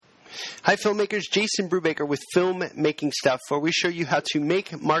Hi, filmmakers. Jason Brubaker with Filmmaking Stuff, where we show you how to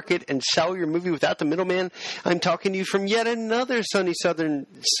make, market, and sell your movie without the middleman. I'm talking to you from yet another sunny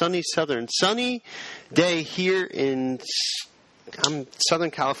day here in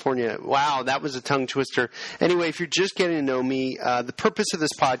Southern California. Wow, that was a tongue twister. Anyway, if you're just getting to know me, the purpose of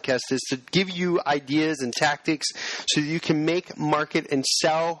this podcast is to give you ideas and tactics so that you can make, market, and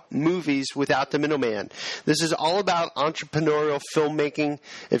sell movies without the middleman. This is all about entrepreneurial filmmaking.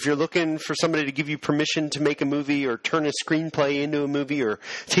 If you're looking for somebody to give you permission to make a movie or turn a screenplay into a movie or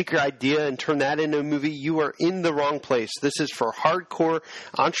take your idea and turn that into a movie, you are in the wrong place. This is for hardcore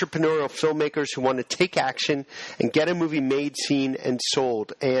entrepreneurial filmmakers who want to take action and get a movie made, seen, and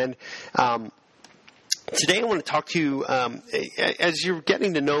sold. And today I want to talk to you, as you're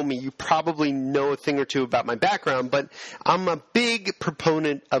getting to know me, you probably know a thing or two about my background, but I'm a big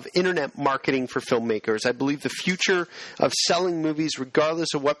proponent of internet marketing for filmmakers. I believe the future of selling movies,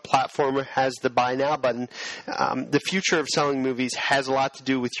 regardless of what platform has the buy now button, the future of selling movies has a lot to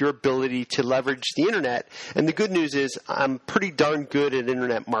do with your ability to leverage the internet. And the good news is I'm pretty darn good at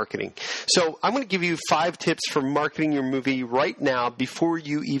internet marketing. So I'm going to give you 5 tips for marketing your movie right now before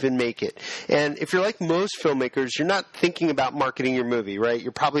you even make it. And if you're like most filmmakers, you're not thinking about marketing your movie, right?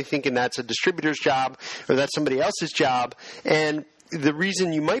 You're probably thinking that's a distributor's job or that's somebody else's job. And the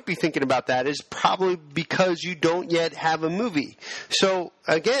reason you might be thinking about that is probably because you don't yet have a movie. So,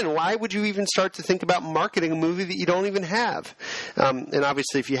 again, why would you even start to think about marketing a movie that you don't even have? And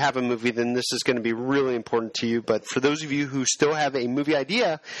obviously, if you have a movie, then this is going to be really important to you. But for those of you who still have a movie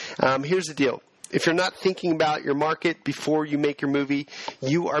idea, here's the deal. If you're not thinking about your market before you make your movie,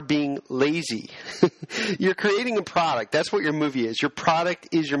 you are being lazy. You're creating a product. That's what your movie is. Your product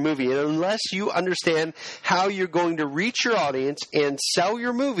is your movie. And unless you understand how you're going to reach your audience and sell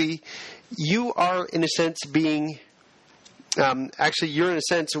your movie, you are, in a sense, being... you're in a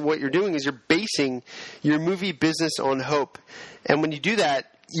sense of what you're doing is you're basing your movie business on hope. And when you do that,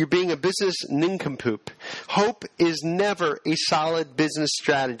 you're being a business nincompoop. Hope is never a solid business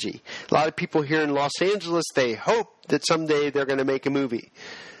strategy. A lot of people here in Los Angeles, they hope that someday they're going to make a movie.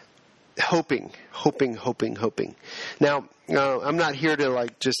 Hoping. Now, I'm not here to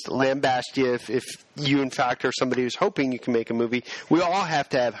just lambaste you if you, in fact, are somebody who's hoping you can make a movie. We all have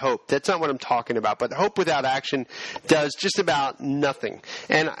to have hope. That's not what I'm talking about. But hope without action does just about nothing.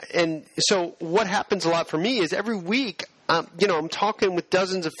 And so what happens a lot for me is every week, I'm talking with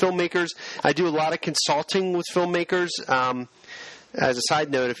dozens of filmmakers. I do a lot of consulting with filmmakers. As a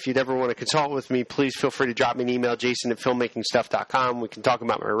side note, if you'd ever want to consult with me, please feel free to drop me an email, jason@filmmakingstuff.com. We can talk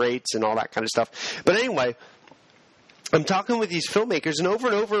about my rates and all that kind of stuff. But anyway, I'm talking with these filmmakers, and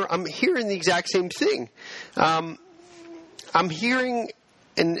over, I'm hearing the exact same thing. I'm hearing...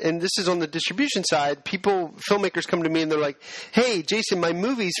 And this is on the distribution side, filmmakers come to me and they're like, hey, Jason, my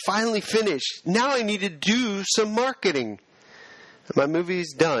movie's finally finished. Now I need to do some marketing. My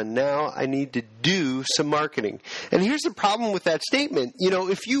movie's done. Now I need to do some marketing. And here's the problem with that statement.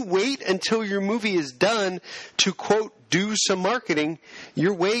 If you wait until your movie is done to, quote, do some marketing,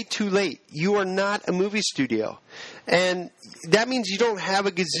 you're way too late. You are not a movie studio. And that means you don't have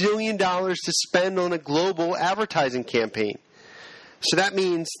a gazillion dollars to spend on a global advertising campaign. So that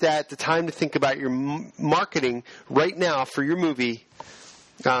means that the time to think about your marketing right now for your movie,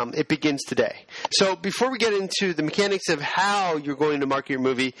 it begins today. So before we get into the mechanics of how you're going to market your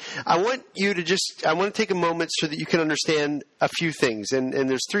movie, I want to take a moment so that you can understand a few things. And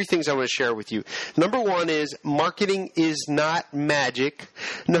there's 3 things I want to share with you. Number 1 is marketing is not magic.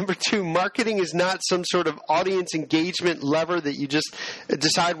 Number 2, marketing is not some sort of audience engagement lever that you just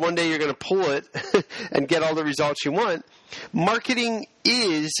decide one day you're going to pull it and get all the results you want. Marketing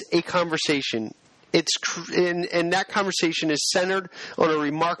is a conversation. And that conversation is centered on a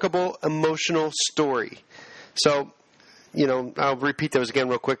remarkable emotional story. So, I'll repeat those again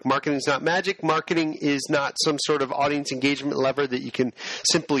real quick. Marketing is not magic. Marketing is not some sort of audience engagement lever that you can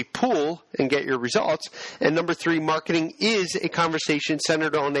simply pull and get your results. And number 3, marketing is a conversation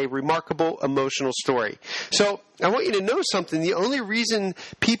centered on a remarkable emotional story. So I want you to know something. The only reason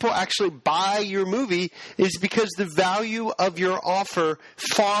people actually buy your movie is because the value of your offer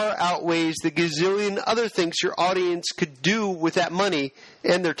far outweighs the gazillion other things your audience could do with that money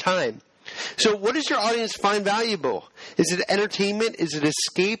and their time. So what does your audience find valuable? Is it entertainment? Is it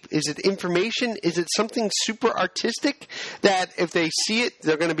escape? Is it information? Is it something super artistic that if they see it,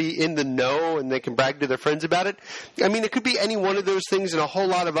 they're going to be in the know and they can brag to their friends about it? I mean, it could be any one of those things and a whole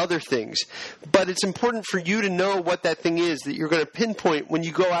lot of other things. But it's important for you to know what that thing is that you're going to pinpoint when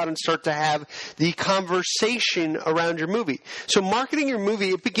you go out and start to have the conversation around your movie. So marketing your movie,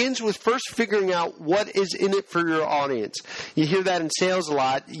 it begins with first figuring out what is in it for your audience. You hear that in sales a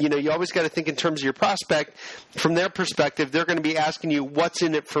lot. You always got to think in terms of your prospect. From their perspective, they're going to be asking you, what's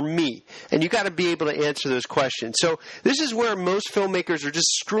in it for me? And you got to be able to answer those questions. So this is where most filmmakers are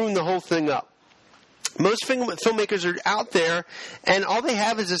just screwing the whole thing up. Most filmmakers are out there, and all they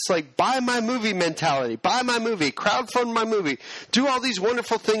have is this buy my movie mentality. Buy my movie, crowdfund my movie, do all these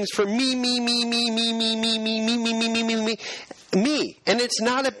wonderful things for me. And it's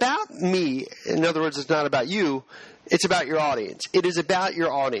not about me. In other words, it's not about you. It's about your audience. It is about your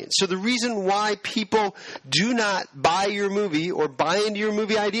audience. So the reason why people do not buy your movie or buy into your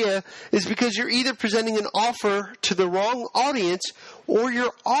movie idea is because you're either presenting an offer to the wrong audience or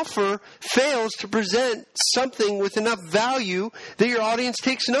your offer fails to present something with enough value that your audience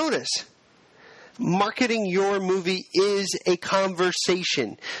takes notice. Marketing your movie is a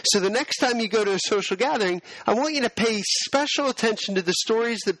conversation. So the next time you go to a social gathering, I want you to pay special attention to the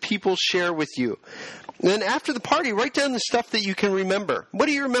stories that people share with you. And then after the party, write down the stuff that you can remember. What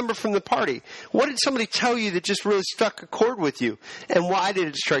do you remember from the party? What did somebody tell you that just really struck a chord with you? And why did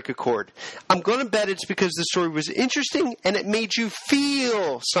it strike a chord? I'm going to bet it's because the story was interesting and it made you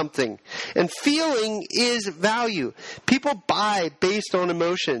feel something. And feeling is value. People buy based on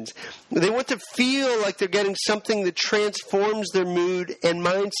emotions. They want to feel like they're getting something that transforms their mood and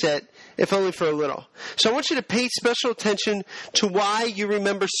mindset, if only for a little. So I want you to pay special attention to why you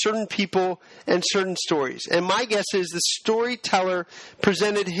remember certain people and certain stories. And my guess is the storyteller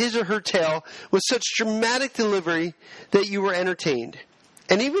presented his or her tale with such dramatic delivery that you were entertained.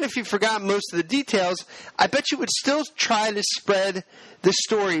 And even if you forgot most of the details, I bet you would still try to spread the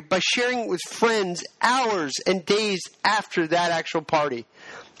story by sharing it with friends hours and days after that actual party.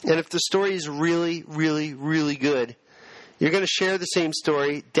 And if the story is really, really, really good, you're going to share the same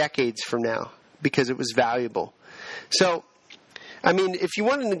story decades from now because it was valuable. So, I mean, if you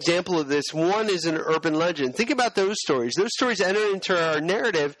want an example of this, one is an urban legend. Think about those stories. Those stories enter into our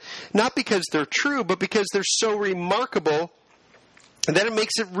narrative not because they're true, but because they're so remarkable that it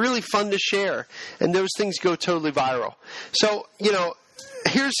makes it really fun to share. And those things go totally viral. So,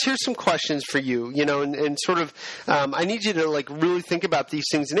 here's some questions for you, and sort of, I need you to really think about these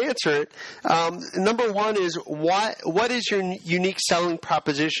things and answer it. Number one is what is your unique selling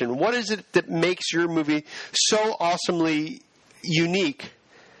proposition? What is it that makes your movie so awesomely unique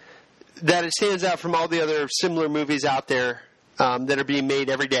that it stands out from all the other similar movies out there that are being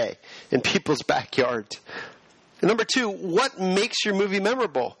made every day in people's backyards? And number two, what makes your movie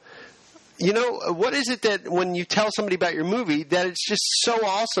memorable? What is it that when you tell somebody about your movie that it's just so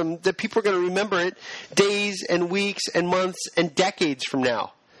awesome that people are going to remember it days and weeks and months and decades from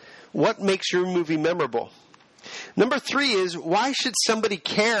now? What makes your movie memorable? Number three is, why should somebody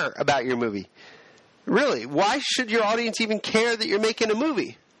care about your movie? Really, why should your audience even care that you're making a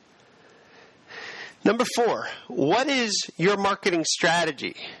movie? Number four, what is your marketing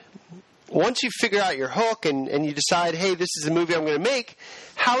strategy? Once you figure out your hook and you decide, hey, this is the movie I'm going to make,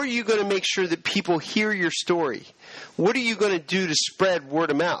 how are you going to make sure that people hear your story? What are you going to do to spread word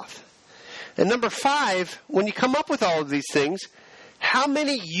of mouth? And number five, when you come up with all of these things, how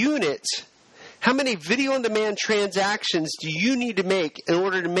many units, how many video-on-demand transactions do you need to make in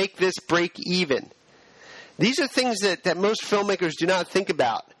order to make this break even? These are things that most filmmakers do not think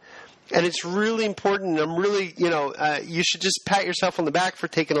about. And it's really important. I'm really, you should just pat yourself on the back for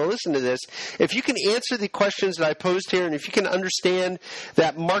taking a listen to this. If you can answer the questions that I posed here, and if you can understand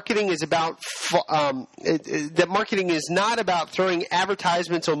that marketing is about, that marketing is not about throwing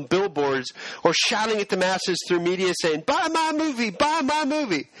advertisements on billboards or shouting at the masses through media saying, buy my movie, buy my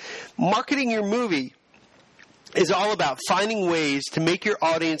movie. Marketing your movie is all about finding ways to make your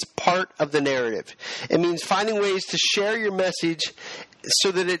audience part of the narrative. It means finding ways to share your message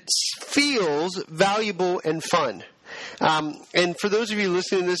so that it feels valuable and fun. And for those of you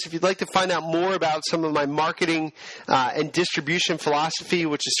listening to this, if you'd like to find out more about some of my marketing and distribution philosophy,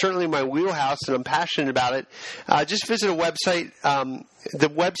 which is certainly my wheelhouse and I'm passionate about it, just visit a website. The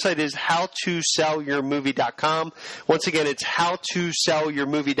website is howtosellyourmovie.com. Once again, it's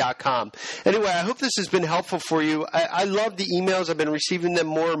howtosellyourmovie.com. Anyway, I hope this has been helpful for you. I love the emails. I've been receiving them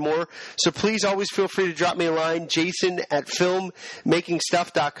more and more. So please always feel free to drop me a line,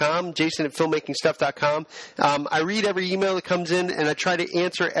 Jason@filmmakingstuff.com, Jason@filmmakingstuff.com. I read every every email that comes in, and I try to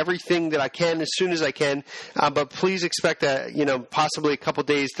answer everything that I can as soon as I can. But please expect possibly a couple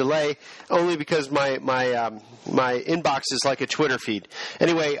days delay, only because my inbox is like a Twitter feed.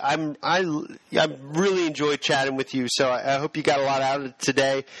 Anyway, I really enjoyed chatting with you, so I hope you got a lot out of it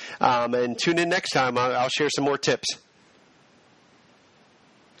today. And tune in next time. I'll share some more tips.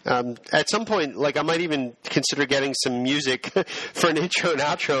 At some point, I might even consider getting some music for an intro and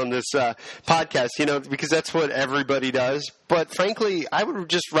outro on this podcast, because that's what everybody does. But frankly, I would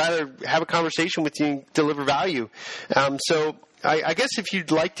just rather have a conversation with you and deliver value. So I guess if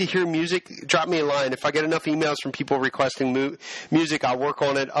you'd like to hear music, drop me a line. If I get enough emails from people requesting music, I'll work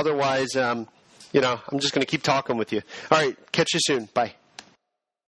on it. Otherwise, I'm just going to keep talking with you. All right, catch you soon. Bye.